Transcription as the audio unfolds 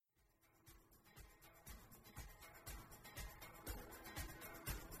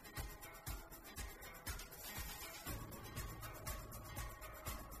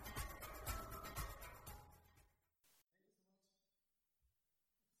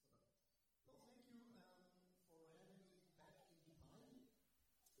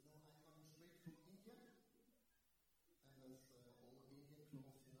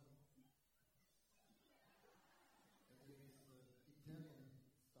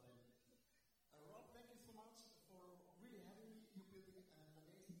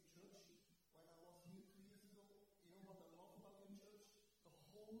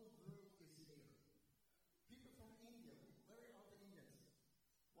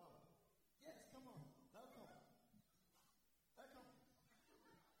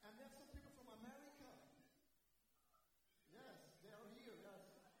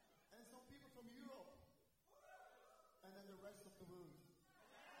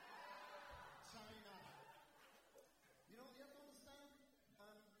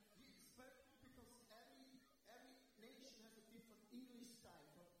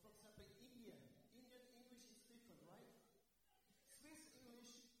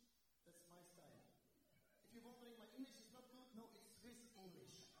English is not good. No, it's Swiss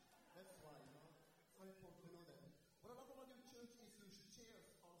English. That's why, you know. It's very important to know that. What I love about your church is your chairs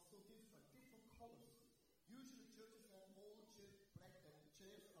are so different colors. Usually churches have all black and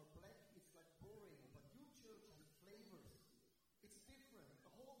chairs are black. It's like boring. But your church has flavors. It's different.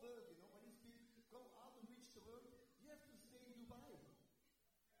 The whole world, you know, when you speak, go out and reach the world, you have to stay in Dubai.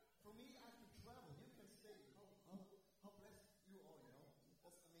 For me, I have to travel. You can stay. How blessed you are, you know.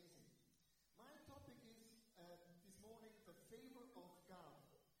 That's amazing. My topic is this morning the favor of God.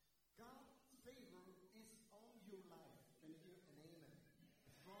 God's favor is on your life. Can you hear an amen?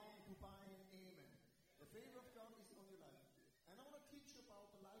 From Dubai, amen. The favor of God is on your life. And I want to teach you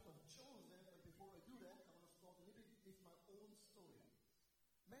about the life of Joseph. And before I do that, I want to start a little bit with my own story.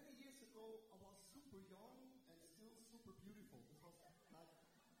 Many years ago, I was super young and still super beautiful. It was like,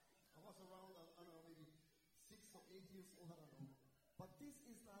 I was around, I don't know, maybe 6 or 8 years old, I don't know. But this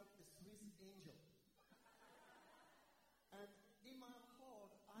is like a Swiss angel. And in my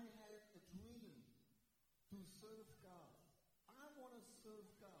heart, I had a dream to serve God. I want to serve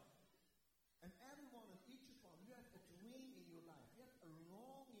God. And everyone and each of one, you have a dream in your life. You have a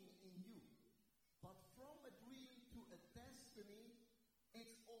longing in you. But from a dream to a destiny,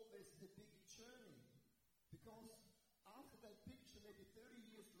 it's always a big journey. Because after that picture, maybe 30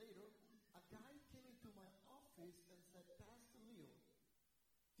 years later, a guy came into my office and said, Pastor Leo,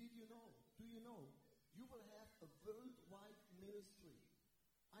 do you know, you will have a worldwide ministry.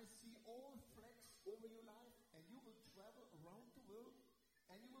 I see all flags over your life, and you will travel around the world,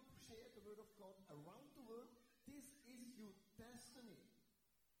 and you will share the word of God around the world. This is your destiny.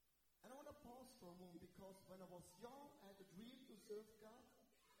 And I want to pause for a moment, because when I was young, I had a dream to serve God.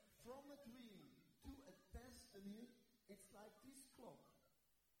 From a dream to a destiny, it's like this clock.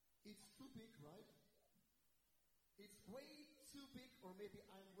 It's too big, right? It's way too big, or maybe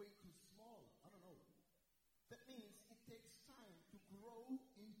I'm way too small. I don't know. That means it takes time to grow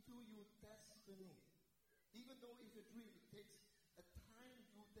into your destiny. Even though it's a dream, it takes a time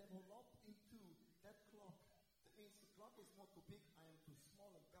to develop into that clock. That means the clock is not too big, I am too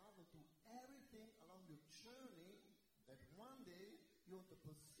small, and God will do everything along your journey that one day you're in the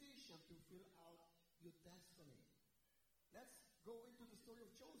position to fill out your destiny. Let's go into the story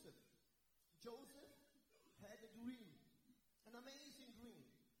of Joseph. Joseph had a dream, an amazing dream.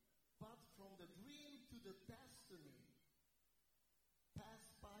 But from the dream to the destiny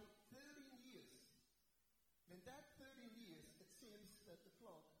passed by 13 years. In that 13 years, it seems that the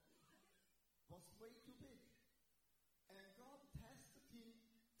clock was way too big. And God tested him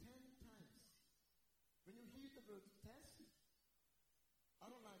 10 times. When you hear the word test, I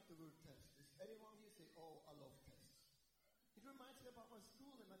don't like the word test. Does anyone here say, oh, I love tests? It reminds me about my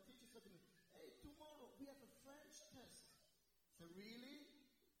school, and my teacher said to me, hey, tomorrow we have a French test. So really?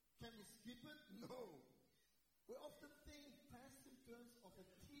 Can we skip it? No. We often think test in terms of a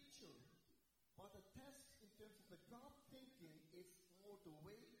teacher, but a test in terms of the God thinking is more the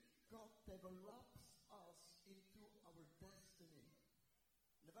way God develops us into our destiny.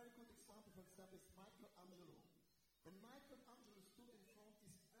 And a very good example, for example, is Michelangelo. When Michelangelo stood in front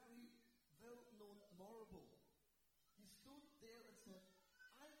of this very well-known marble, he stood there and said,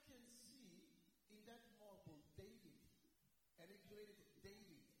 I can see in that marble David. And he created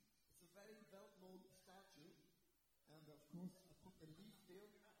David. It's a very well-known statue. And of course, I put a leaf there.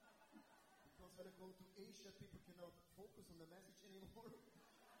 Because when I go to Asia, people cannot focus on the message anymore.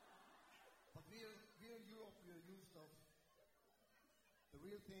 But we're in Europe, we're used of the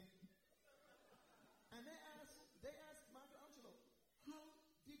real thing. And they asked Michelangelo, how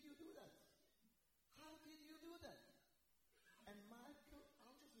did you do that? How did you do that? And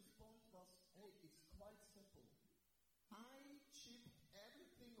Michelangelo's response was, hey, it's quite simple. I chipped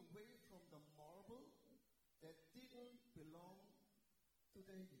everything away from the marble that didn't belong to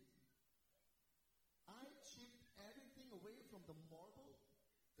David. I chipped everything away from the marble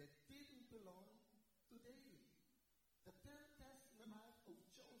that didn't belong to David. The 10 tests in the life of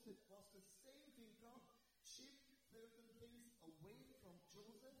Joseph was the same thing. God chipped certain things away from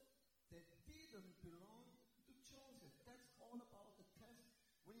Joseph that didn't belong to Joseph. That's all about the test.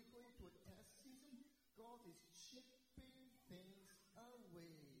 When you go into a test season, God is chipping things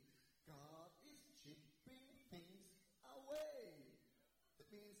away. God is chipping things away. That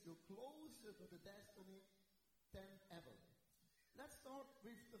means you're closer to the destiny than ever. Let's start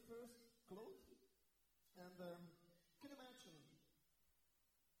with the first quote. And can you imagine?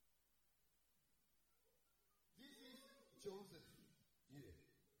 This is Joseph. Yeah.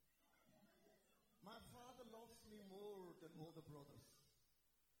 My father loves me more than all the brothers.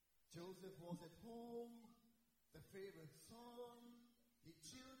 Joseph was at home, the favorite son. He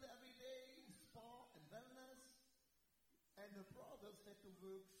chilled every day, spa and wellness. And the brothers had to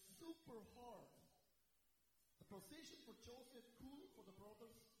work super hard. The position for Joseph, cool for the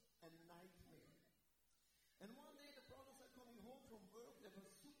brothers, a nightmare. And one day the brothers are coming home from work, they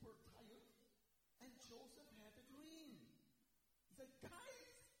were super tired, and Joseph had a dream. He said,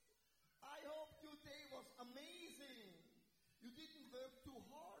 guys, I hope today was amazing. You didn't work too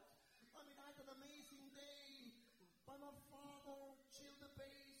hard. I mean, I had an amazing day. By my father, chilled the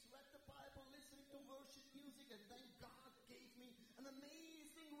bass, read the Bible, listening to worship music, and then God gave me an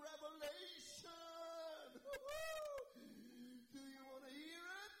amazing revelation. Do you want to hear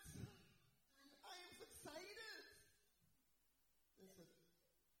it? I am so excited. They said,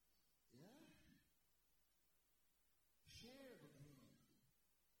 yeah. Share the dream.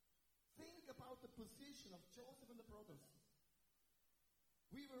 Think about the position of Joseph and the brothers.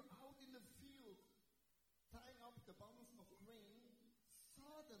 We were out in the field tying up the bundles of grain.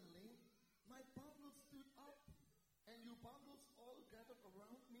 Suddenly, my bundle stood up, and your bundles all gathered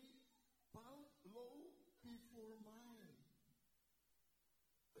around me, bowed low before mine.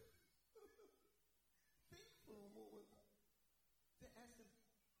 Think for a moment. They asked him,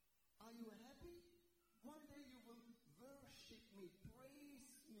 are you happy? One day you will worship me, praise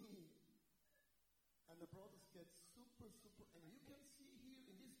me. And the brothers get super, angry. You can see here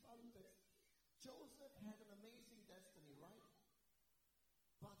in this Bible text, Joseph had an amazing destiny, right?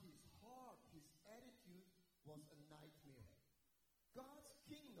 But his heart, his attitude was a nightmare. God's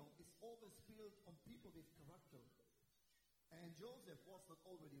kingdom is always built on people with character. And Joseph was not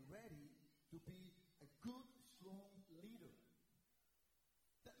already ready to be a good, strong leader.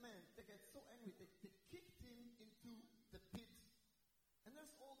 That man, they get so angry, they kicked him into the pit. And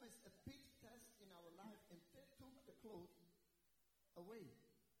there's always a big test in our life, and they took the clothes away.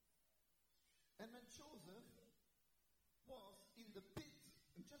 And when Joseph was in the pit,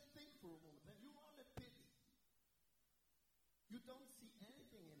 and just think for a moment, when you are in the pit, you don't see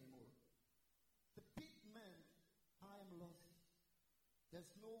anything anymore. The pit meant, I am lost.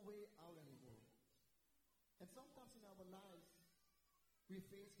 There's no way out anymore. And sometimes in our lives, we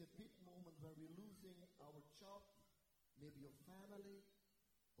face a big moment where we're losing our job, maybe your family,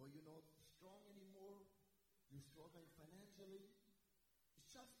 or you're not strong anymore, you're struggling financially. It's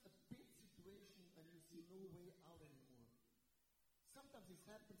just a big situation and you see no way out anymore. Sometimes it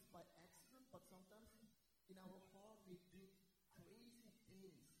happens by accident, but sometimes in our heart we did crazy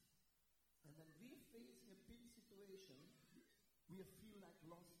things. And when we're facing a big situation, we feel like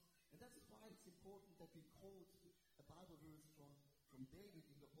lost. And that's why it's important that we quote a Bible verse from David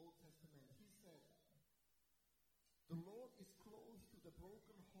in the Old Testament. He said, the Lord is close to the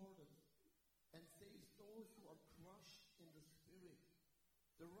brokenhearted and saves those who are crushed in the spirit.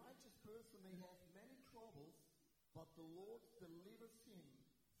 The righteous person may have many troubles, but the Lord delivers him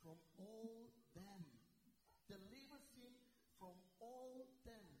from all them. Delivers him from all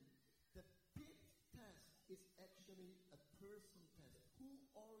them. The big test is actually a person test. Who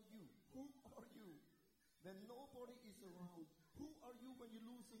are you? Who are you? When nobody is around. Who are you when you're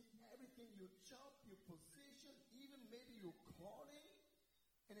losing everything? Your job, your position, even maybe your calling.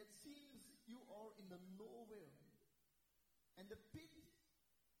 And it seems you are in the nowhere. And the big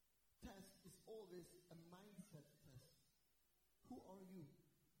test is always a mindset test. Who are you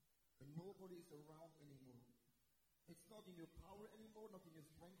when nobody is around anymore? It's not in your power anymore, not in your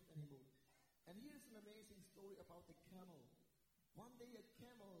strength anymore. And here's an amazing story about the camel. One day a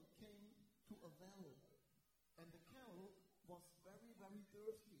camel came to a well, and the camel was very, very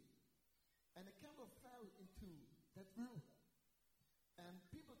thirsty. And the camel fell into that well. And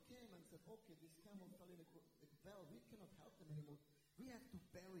people came and said, okay, this camel fell in a well, we cannot help them anymore. We have to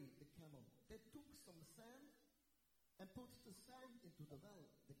bury the camel. They took some sand and put the sand into the well.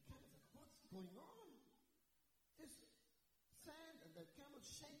 The camel said, what's going on? This sand, and the camel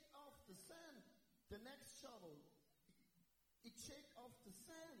shake off the sand. The next shovel, it shake off the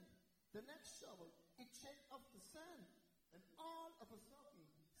sand. The next shovel, it shake off the sand. And all of a sudden,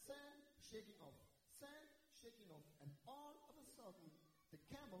 sand shaking off, sand shaking off. And all of a sudden, the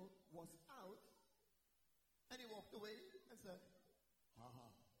camel was out, and he walked away and said, haha.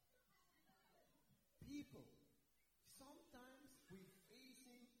 People, sometimes we're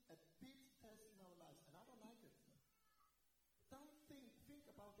facing a big test in our lives, and I don't like it. Don't think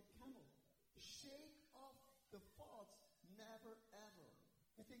about the camel. Shake off the thoughts, never ever.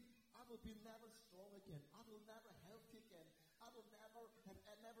 You think, I will be never strong again. I will never healthy again. I will never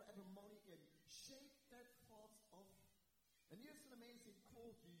have never ever money again. Shake that thoughts off. And here's an amazing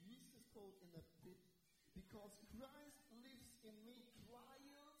quote. You use this quote in the pit. Because Christ lives in me,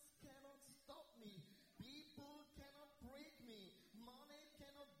 trials cannot stop me. People cannot break me. Money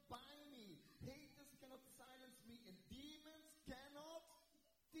cannot buy me. Haters cannot silence me. And demons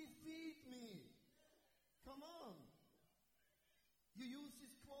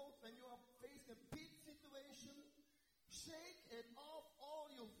Shake it off, all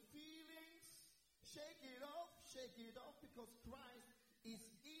your feelings. Shake it off, because Christ is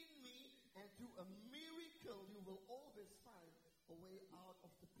in me, and through a miracle you will always find a way out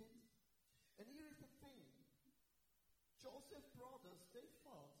of the pit. And here is the thing. Joseph's brothers, they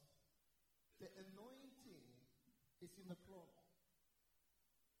thought the anointing is in the cloth.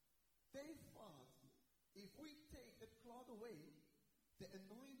 They thought if we take the cloth away, the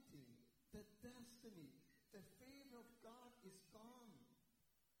anointing, the destiny, the favor of God is gone.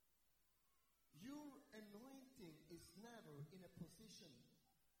 Your anointing is never in a position.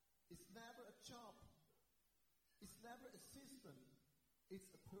 It's never a job. It's never a system. It's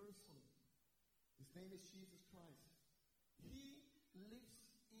a person. His name is Jesus Christ. He lives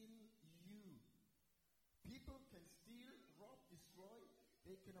in you. People can steal, rob, destroy.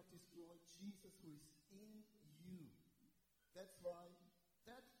 They cannot destroy Jesus who is in you. That's why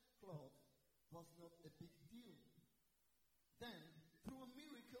that cloth was not a big deal. Then, through a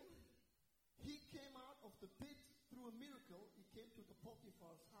miracle, he came out of the pit. Through a miracle, he came to the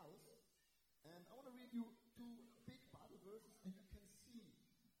Potiphar's house. And I want to read you two big Bible verses, and you can see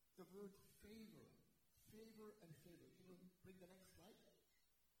the word favor. Favor and favor. Can you bring the next slide?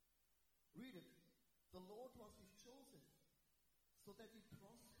 Read it. The Lord was with Joseph, so that he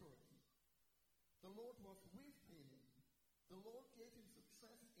prospered. The Lord was with him. The Lord gave him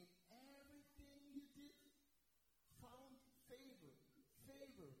success in everything he did. Found favor.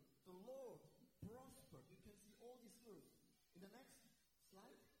 Favor. The Lord prospered. You can see all these words. In the next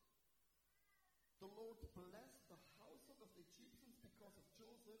slide. The Lord blessed the household of the Egyptians because of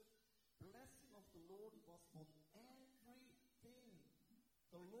Joseph. Blessing of the Lord was on everything.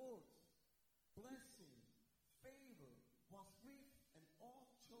 The Lord, blessing, favor was with and on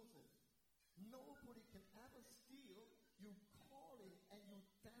Joseph. Nobody can ever steal your calling and your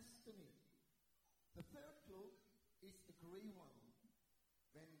destiny. The third cloak is the gray one.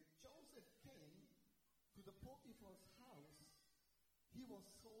 When Joseph came to the Potiphar's house, he was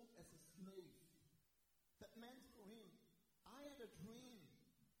sold as a slave. That meant for him, I had a dream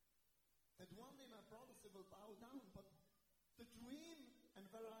that one day my brothers will bow down, but the dream and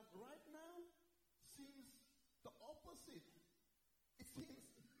where I'm right now seems the opposite. It seems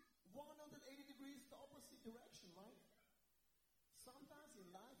 180 degrees the opposite direction, right? Sometimes in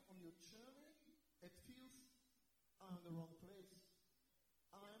life, on your journey, it feels I'm in the wrong place.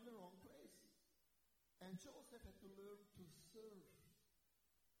 I'm in the wrong place. And Joseph had to learn to serve.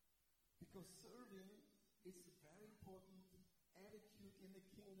 Because serving is a very important attitude in the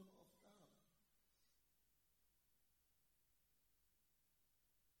kingdom of God.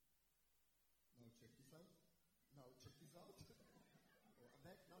 Now check this out. Now check this out. Oh, I'm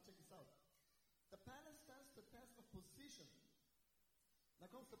back. Now check this out. The palace stands the test of position. Now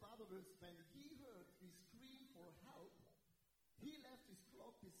comes the Bible verse. When he heard me scream for help, he left his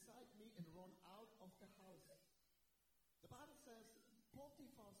cloak beside me and ran out of the house. The Bible says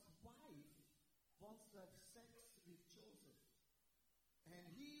Potiphar's wife wants to have sex with Joseph. And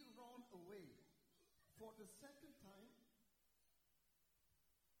he ran away. For the second time,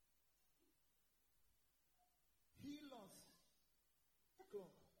 he lost the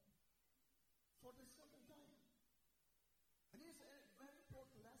cloak. For the second time. And here's a very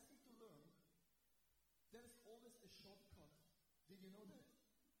important lesson to learn. There's always a shortcut. Did you know that?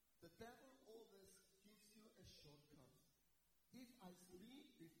 The devil always gives you a shortcut. If I sleep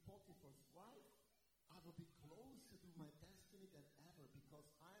with Potiphar's wife, I will be closer to my destiny than ever, because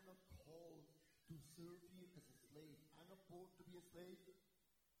I'm not called to serve you as a slave. I'm not born to be a slave.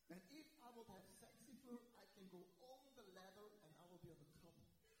 And if I would have sex with her, I can go on the ladder and I will be on the top.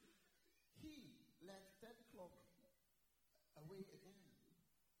 He let that clock away again.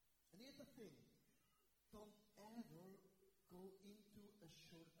 And here's the thing. Don't ever go into a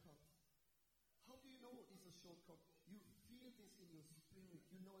shortcut. How do you know it's a shortcut? You feel this in your spirit.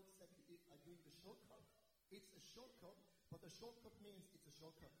 You know exactly if I'm doing the shortcut. It's a shortcut, but the shortcut means it's a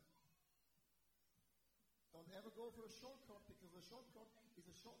shortcut. Don't ever go for a shortcut, because a shortcut is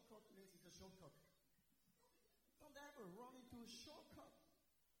a shortcut means it's a shortcut. Don't ever run into a shortcut,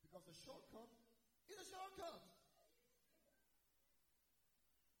 because a shortcut is a shortcut.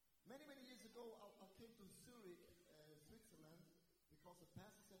 Many, many years ago, I came to Zurich, Switzerland, because the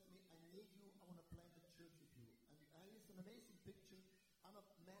pastor said to me, I need you, I want to plant a church with you. And it's an amazing picture. I'm a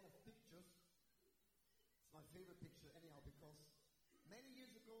man of pictures. It's my favorite picture anyhow, because many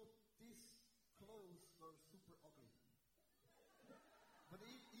years ago, these clothes were super ugly. But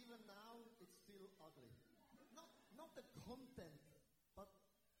even now, it's still ugly. Not the content, but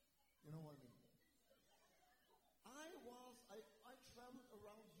you know what I mean. I traveled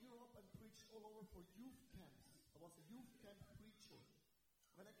around Europe and preached all over for youth camps. I was a youth camp preacher.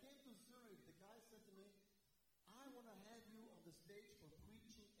 When I came to Zurich, the guy said to me, I want to have you on the stage for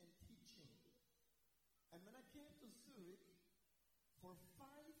preaching and teaching. And when I came to Zurich, for 5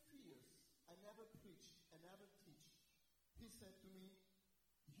 years, I never preached, I never teach. He said to me,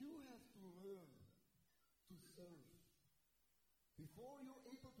 you have to learn to serve. Before you're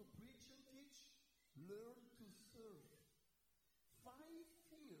able to preach and teach, learn to serve. 5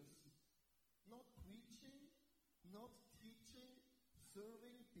 years, not preaching, not teaching,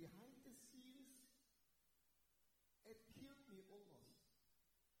 serving behind the scenes. It killed me almost.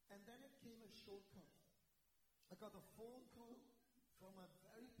 And then it came a shortcut. I got a phone call from a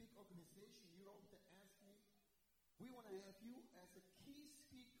very big organization in Europe that asked me, we want to have you as a key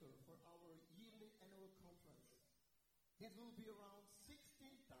speaker for our yearly annual conference. It will be around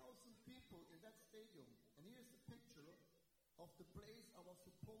 16,000 people in that stadium. And here's the picture of the place I was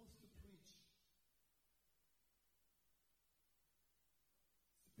supposed to preach.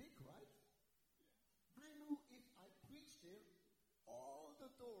 It's big, right? I knew if I preach there, all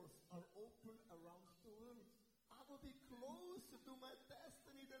the doors are open around the world. I will be closer to my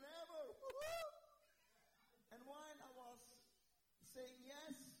destiny than ever. And while I was saying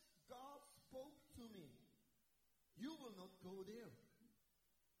yes, God spoke to me. You will not go there.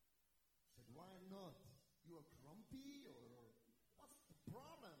 I said, why not? You are grumpy, or what's the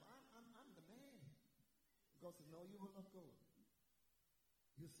problem? I'm the man. God said, no, you will not go.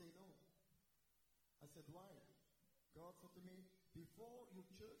 You say no. I said, why? God said to me, before your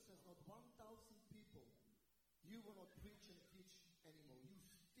church has not 1,000 people, you will not preach and teach anymore. You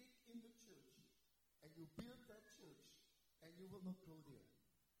stick in the church, and you build that church, and you will not go there.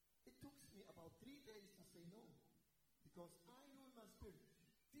 It took me about 3 days to say no, because I knew in my spirit,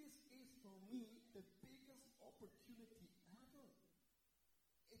 this is for me the biggest opportunity ever.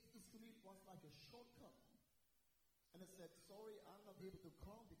 It is for me, it was like a shortcut. And I said, sorry, I'm not able to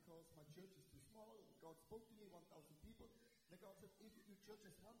come because my church is too small. God spoke to me, 1,000 people. And God said, if your church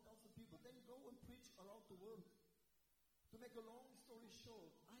has 1,000 people, then go and preach around the world. To make a long story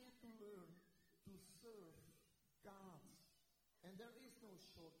short, I had to learn to serve God. And there is no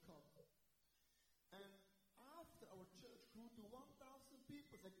shortcut. And after our church grew to 1,000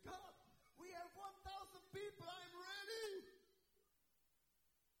 people, I said, God, we have 1,000 people, I'm ready.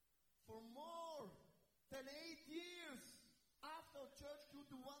 For more than 8 years after our church grew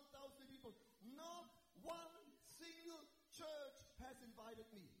to 1,000 people, not one single church has invited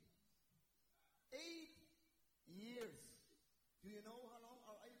me. 8 years. Do you know how long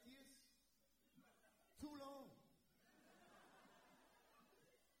are 8 years? Too long.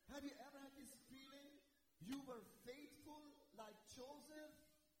 Have you ever had this feeling you were faithful like Joseph?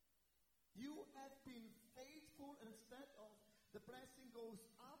 You have been faithful, and instead of the blessing goes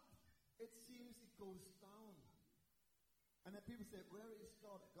up, it seems it goes down. And then people say, where is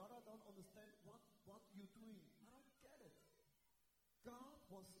God? God, I don't understand what you're doing. I don't get it. God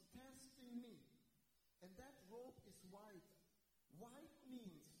was testing me. And that rope is white. White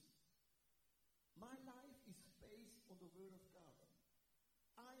means my life is based on the Word of God.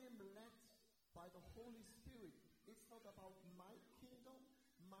 I am led by the Holy Spirit. It's not about my kingdom,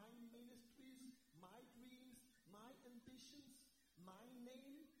 my ministries, my dreams, my ambitions, my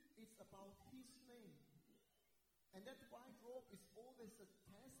name. It's about His name. And that white rope is always a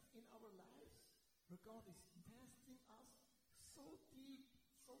test in our lives where God is testing us so deep,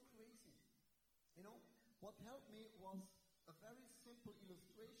 so crazy. You know, what helped me was a very simple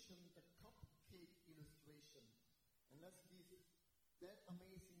illustration, the cupcake illustration. And let's give that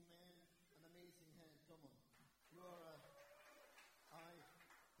amazing man an amazing hand. Come on. You are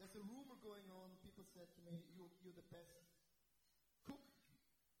there's a rumor going on. People said to me, you're the best cook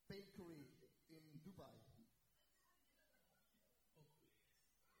bakery in Dubai.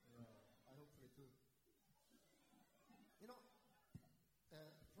 I hope so too. You know,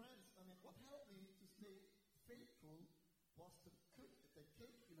 friends, I mean, what helped me to stay faithful was the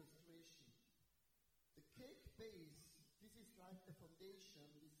cake illustration. The cake base, this is like the foundation,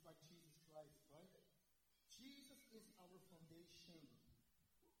 this is like Jesus Christ, right? Jesus is our foundation.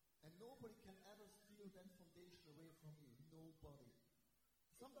 And nobody can ever steal that foundation away from you. Nobody.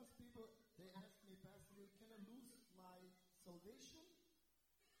 Sometimes people, they ask me, Pastor, can I lose my salvation?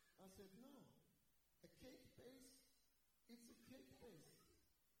 I said, no. A cake base, it's a cake base.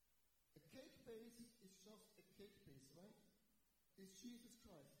 A cake base is just a cake base, right? It's Jesus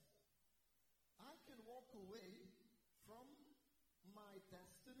Christ. I can walk away from my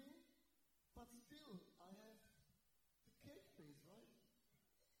destiny, but still I have the cake base, right?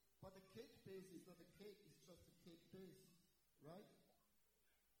 But the cake base is not a cake, it's just a cake base, right?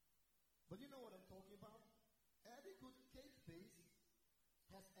 But you know what I'm talking about? very good cake base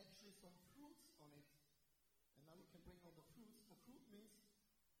has actually some fruits on it. And now you can bring on the fruits. The fruit means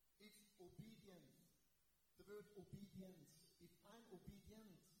it's obedience. The word obedience. If I'm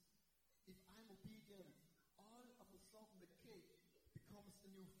obedient, all of a sudden the cake becomes a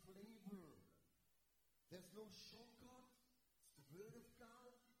new flavor. There's no shortcut. It's the word of God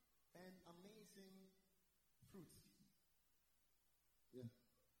and amazing fruits. Yeah.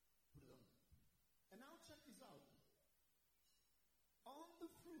 Put it on. And now check this out. On the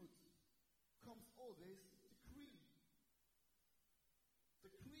fruit comes always the cream.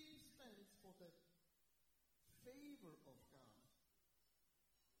 The cream stands for the favor of God.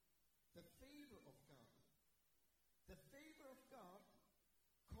 The favor of God. The favor of God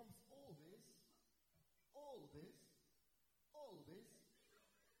comes always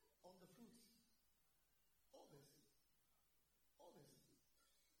on the fruits. Always.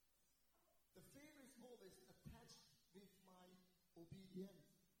 The favor is always attached with my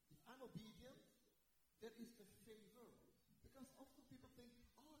obedience. If I'm obedient, that is the favor. Because often people think,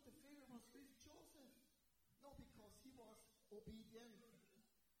 the favor was with Joseph. No, because he was obedient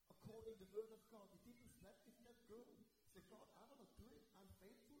according to the word of God. He didn't sleep with that girl. He said, God, I want to do it. I'm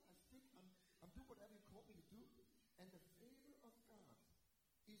faithful. I stick. I'm doing whatever you call me to do. And the favor of God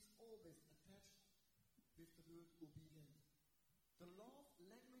is always attached with the word obedient. The love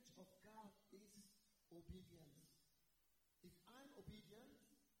language of God is obedience. If I'm obedient,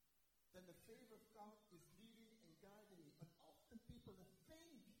 then the favor of God is leading and guiding me. But often people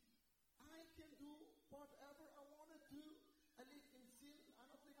think, I can do whatever I want to do. I live in sin. I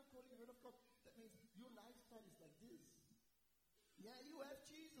don't think according to the word of God. That means your lifestyle is like this. Yeah, you have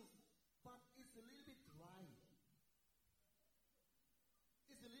Jesus, but it's a little bit dry.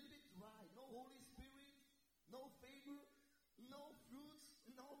 It's a little bit dry. No Holy Spirit, no favor, no fruits,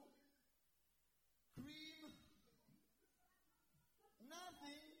 no cream,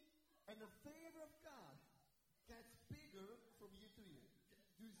 nothing. And the favor of God gets bigger from year to year.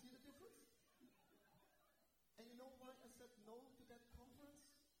 Do you see the difference? And you know why I said no to that conference?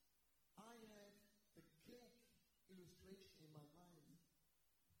 I had the cake illustration in my mind.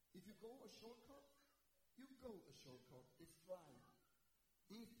 If you go a shortcut, you go a shortcut. It's dry.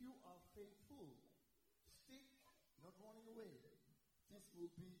 If you are faithful, stick, not running away, this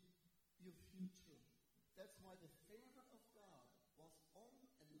will be your future. That's why the favor of God was on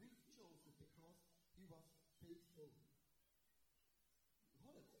and with Joseph, because he was faithful.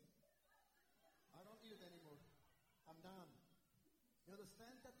 Hold it. I don't need it anymore. I'm done. You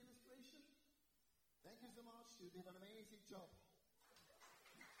understand that illustration? Thank you so much. You did an amazing job.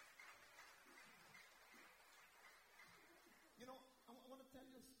 You know, I want to tell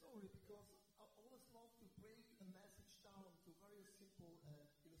you a story because I always love to break a message down to a very simple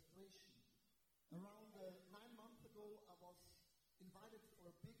illustration. Around 9 months ago, I was invited for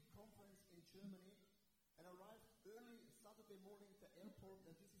a big conference in Germany and arrived early Saturday morning at the airport.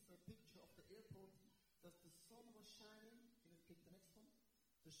 And this is a picture of the airport. The sun was shining. Can you get the next one?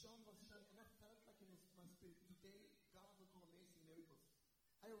 The sun was shining, and I felt like in my spirit, today God will do amazing miracles.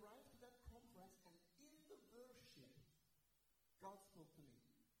 I arrived to that conference, and in the worship, God spoke to me.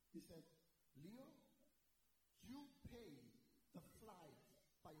 He said, Leo, you pay the flight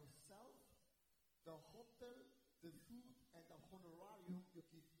by yourself, the hotel, the food, and the honorarium you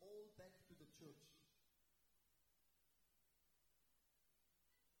give all back to the church.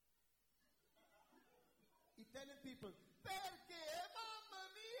 Italian people, perché mamma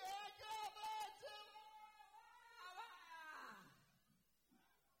mia,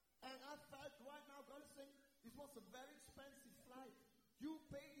 and I felt right now God is saying, this was a very expensive flight. You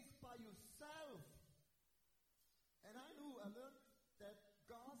pay this by yourself. And I learned that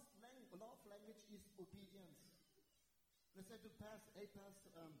God's love language is obedience. And I said to Pastor, hey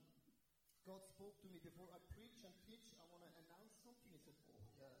Pastor, God spoke to me before I preach and teach. I want to announce something. He said, oh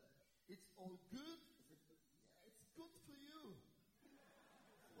yeah, it's all good. I said, yeah, it's good for you.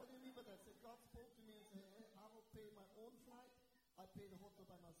 So what do you mean by that? I said, God spoke to me and said, hey, I will pay my own flight. I pay the hotel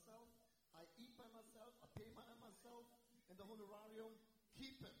by myself. I eat by myself. I pay by myself. And the honorarium,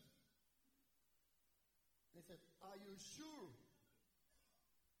 keep it. They said, are you sure?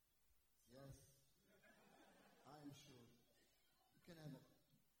 Yes, I am sure. You can have it.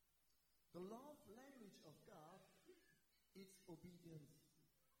 The love language of God is obedience.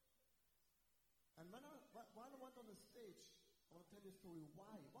 And while I went on the stage, I want to tell you a story.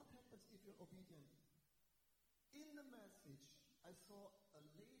 Why? What happens if you're obedient? In the message, I saw a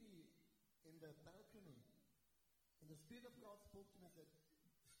lady in the balcony. And the Spirit of God spoke to me and said,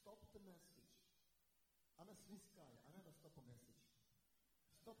 stop the message. I'm a Swiss guy. I never stop a message.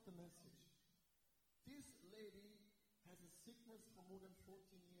 Stop the message.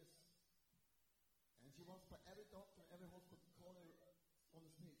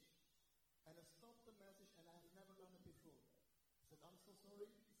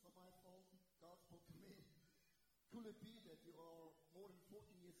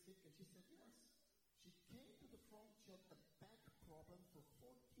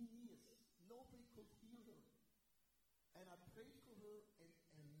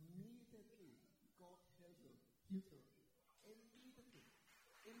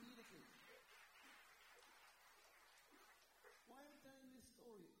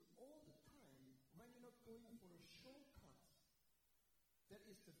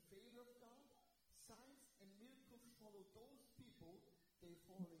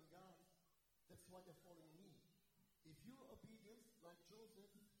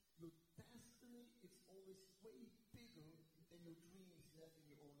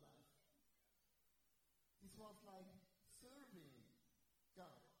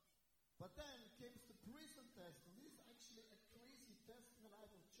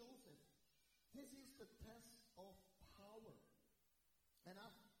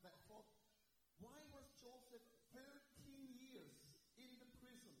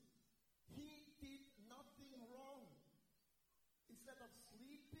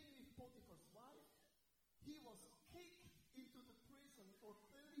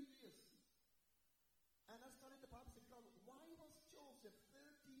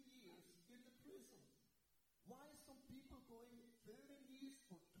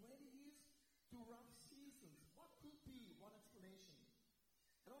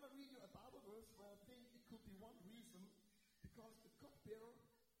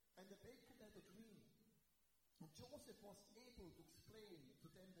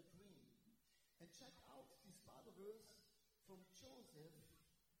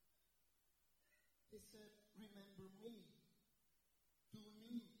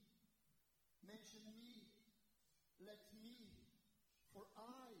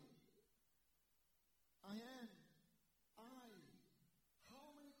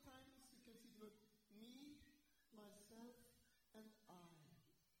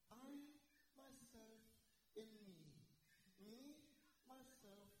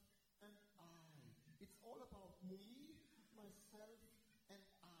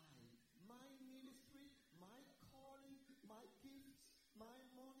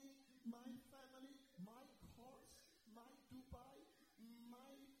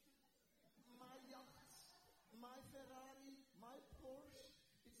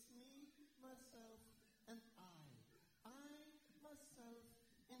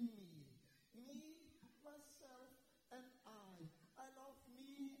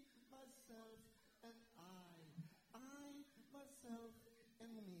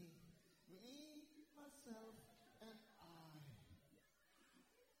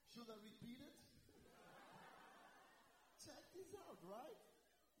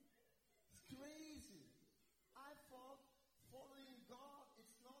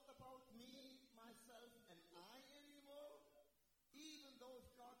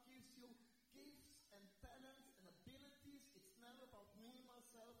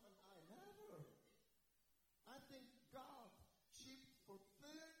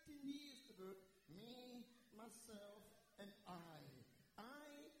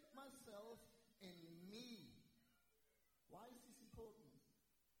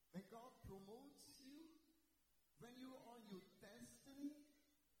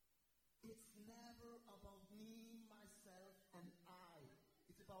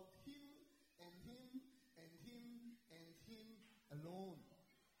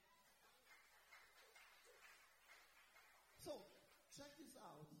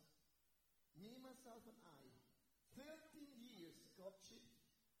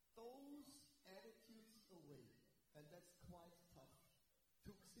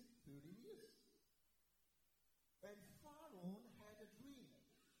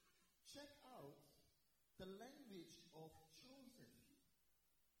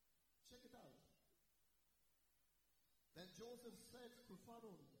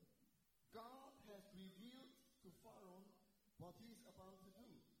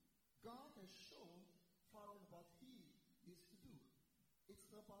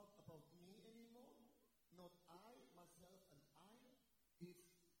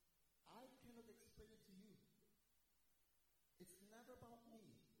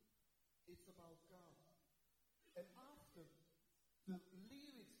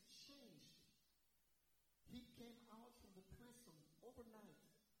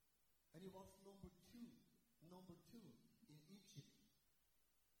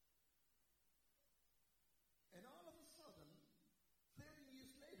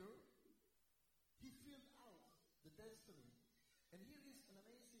 destiny. And here is an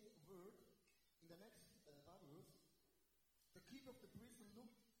amazing word in the next Bible verse. The keeper of the prison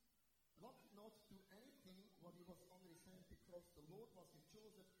looked not to anything what he was under his hand, because the Lord was with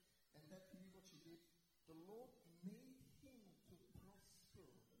Joseph, and that he knew what she did. The Lord made him to prosper.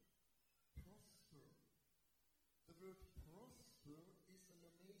 Prosper. The word prosper is an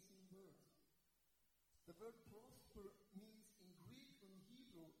amazing word. The word prosper means in Greek and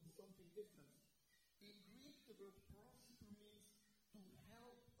Hebrew something different. In Greek, the word prosper means to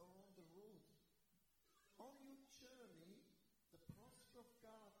help along the road. On your journey, the prosper of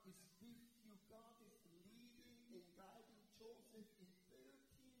God is with you. God is leading and guiding Joseph in 13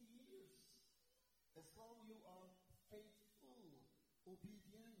 years. As long as you are faithful,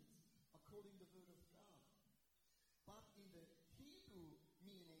 obedient, according to the word of God. But in the Hebrew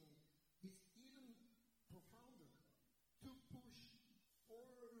meaning, it's even profounder. To push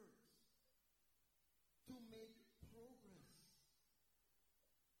forward. To make progress.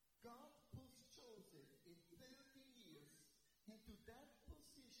 God puts Joseph in 13 years into that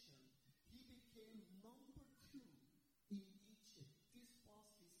position. He became number 2 in Egypt. This was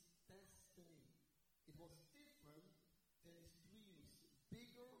his destiny. It was different than his dreams.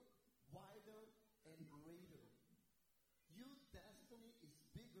 Bigger, wider, and greater. Your destiny is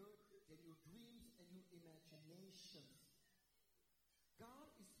bigger than your dreams and your imaginations. God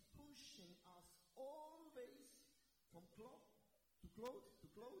is pushing us always from cloth to cloth to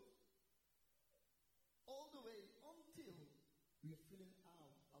cloth, all the way until we are filling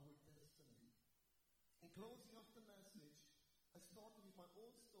out our destiny. In closing of the message, I started with my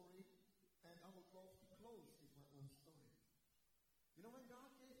own story, and I would love to close with my own story. You know, when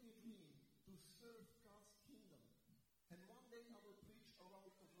God gave me a dream to serve God's kingdom, and one day I will preach around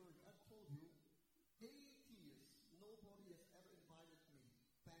the world, I told you, 8 years, nobody has ever invited me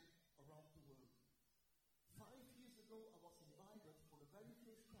back around the world. 5 years ago, I was invited for the very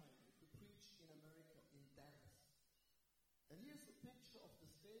first time to preach in America, in Dallas. And here's a picture of the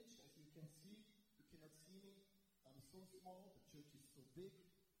stage. As you can see, you cannot see me. I'm so small, the church is so big.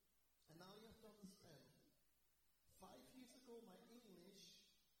 And now you have to understand, 5 years ago, my English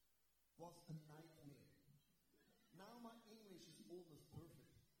was a nightmare. Now my English is almost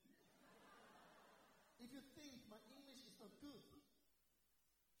perfect. If you think my English is not good,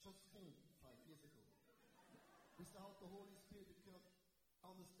 just think 5 years ago. Without the Holy Spirit, you cannot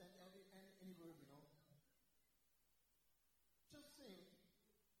understand any word, you know. Just think,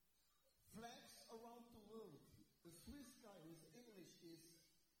 flags around the world. The Swiss guy whose English is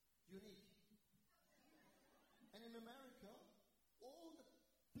unique. And in America, all the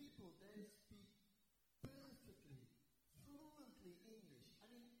people there speak perfectly, fluently English. I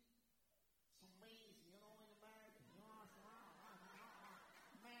mean, it's amazing, you know, in America.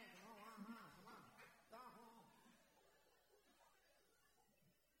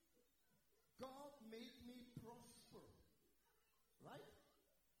 God made me prosper. Right?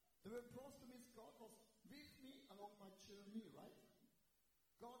 The word prosper means God was with me along my journey, right?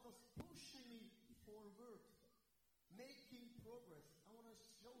 God was pushing me forward, making progress. I want to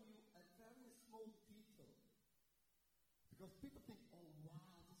show you a very small detail. Because people think, oh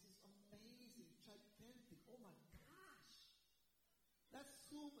wow, this is amazing, gigantic, oh my gosh. Let's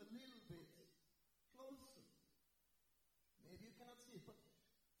zoom a little bit closer. Maybe you cannot see it, but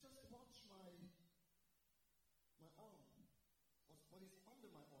just watch my arm. What is under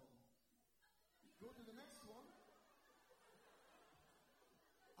my arm? Go to the next one.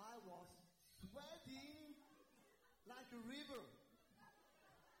 I was sweating like a river.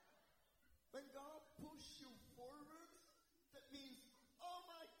 When God pushes you forward, that means, oh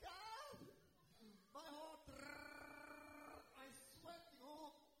my God, my heart, I'm sweating,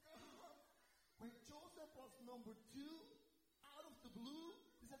 oh God. When Joseph was number 2, out of the blue,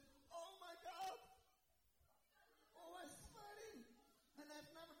 he said, oh my God, oh I'm sweating, and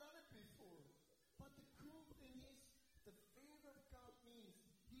I've never done it before. But the cool thing is, the favor of God means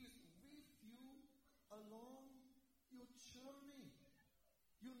He is with you along your journey.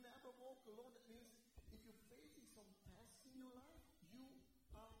 You never walk alone. That means if you're facing some tests in your life, you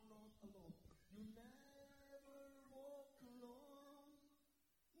are not alone. You never walk alone.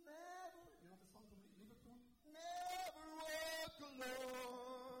 Never. You know the song from Liverpool? Never walk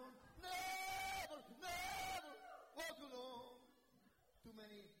alone. Never walk alone. Too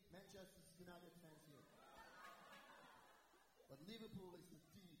many Manchester United fans here. But Liverpool is the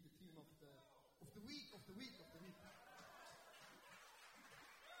team of the week.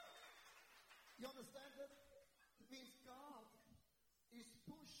 You understand that? It means God is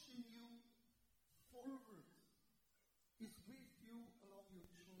pushing you forward. Is with you along your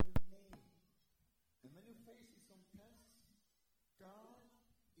journey. And when you're facing some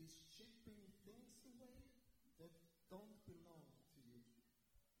that don't belong to you.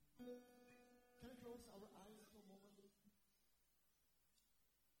 Can we close our eyes for a moment?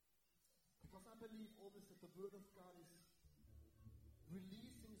 Because I believe always that the Word of God is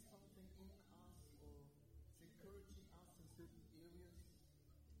releasing something in us, or it's encouraging us in certain areas.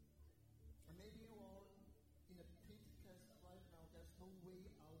 And maybe you are in a pit because right now there's no way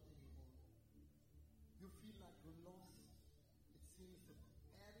out anymore. You feel like you're lost. It seems that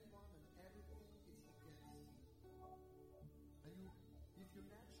everyone and everything is against you. And you, with your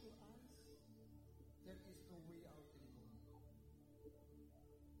natural eyes, there is no way out anymore.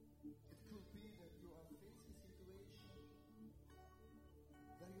 It could be that you are facing a situation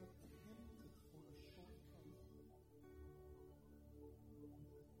where you're tempted for a shortcut,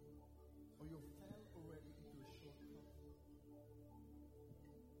 or you fell already into a shortcut.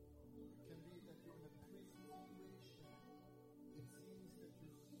 It can be that you're in a prison situation. It seems that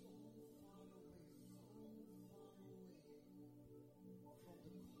you're so far away from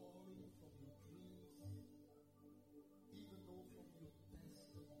the calling, from your dreams, even though from your destiny.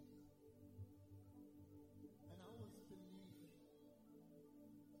 And I always believe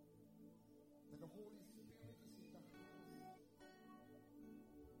that the Holy